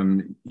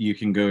 You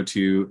can go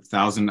to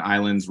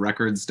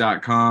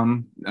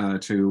thousandislandsrecords.com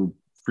to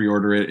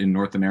pre-order it in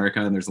North America,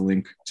 and there's a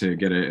link to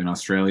get it in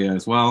Australia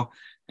as well.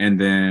 And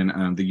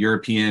then the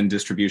European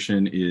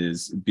distribution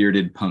is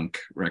Bearded Punk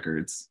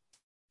Records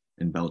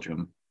in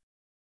Belgium.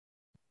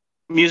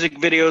 Music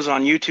videos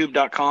on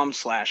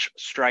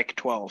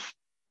youtube.com/strike12.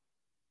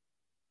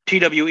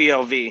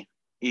 TWELVE.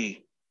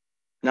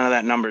 None of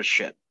that numbers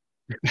shit.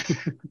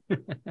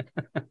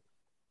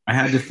 I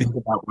had to think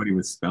about what he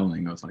was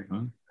spelling. I was like,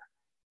 huh?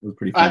 It was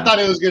pretty fast. I thought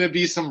it was going to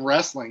be some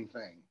wrestling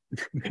thing.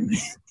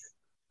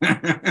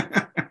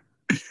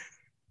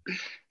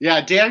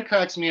 Yeah, Dan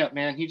cracks me up,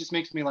 man. He just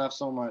makes me laugh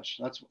so much.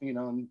 That's,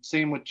 and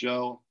same with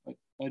Joe. I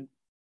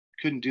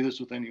couldn't do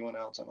this with anyone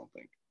else, I don't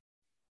think.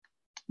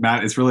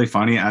 Matt, it's really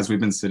funny. As we've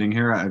been sitting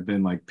here, I've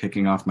been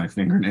picking off my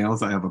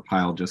fingernails. I have a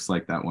pile just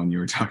like that one you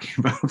were talking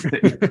about.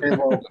 Okay,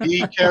 well,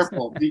 be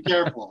careful. Be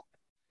careful.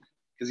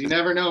 Because you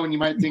never know when you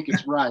might think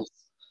it's rice.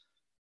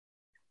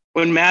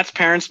 When Matt's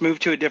parents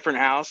moved to a different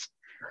house,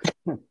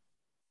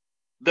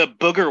 the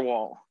booger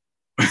wall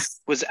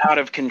was out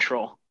of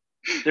control.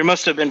 There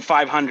must have been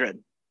 500.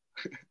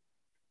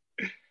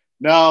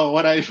 No,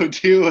 what I would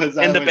do is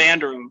in the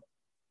band room.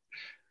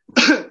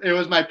 It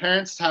was my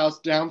parents' house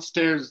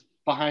downstairs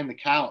behind the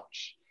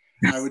couch.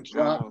 I would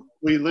drop.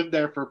 We lived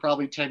there for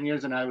probably 10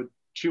 years, and I would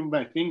chew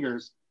my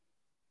fingers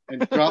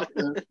and drop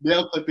the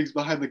nail clippings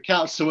behind the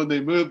couch. So when they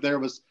moved, there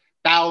was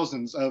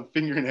thousands of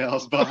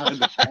fingernails behind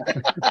the couch.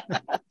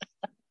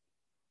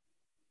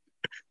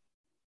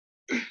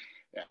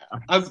 Yeah,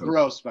 I'm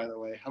gross, by the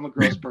way. I'm a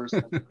gross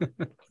person.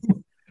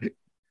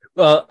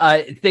 Well,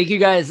 I thank you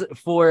guys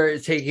for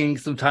taking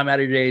some time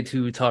out of your day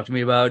to talk to me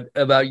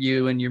about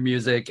you and your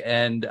music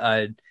and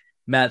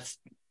Matt's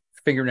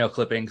fingernail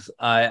clippings.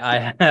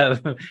 I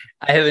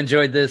have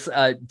enjoyed this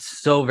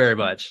so very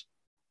much.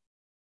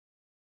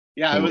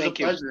 Yeah, it was a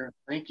pleasure.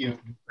 Thank you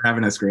for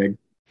having us, Greg.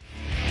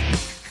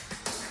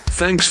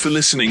 Thanks for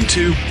listening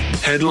to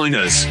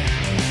Headliners.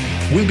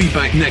 We'll be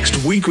back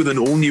next week with an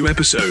all-new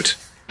episode.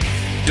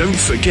 Don't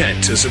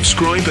forget to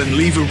subscribe and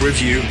leave a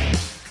review.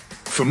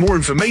 For more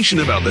information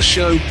about the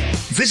show,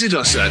 visit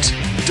us at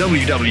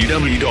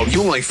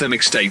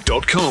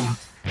www.yourlifemixtape.com.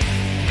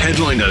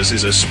 Headliners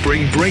is a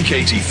Spring Break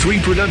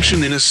 83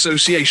 production in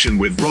association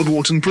with Rod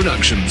Wharton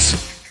Productions.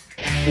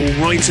 All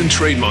rights and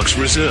trademarks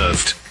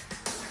reserved.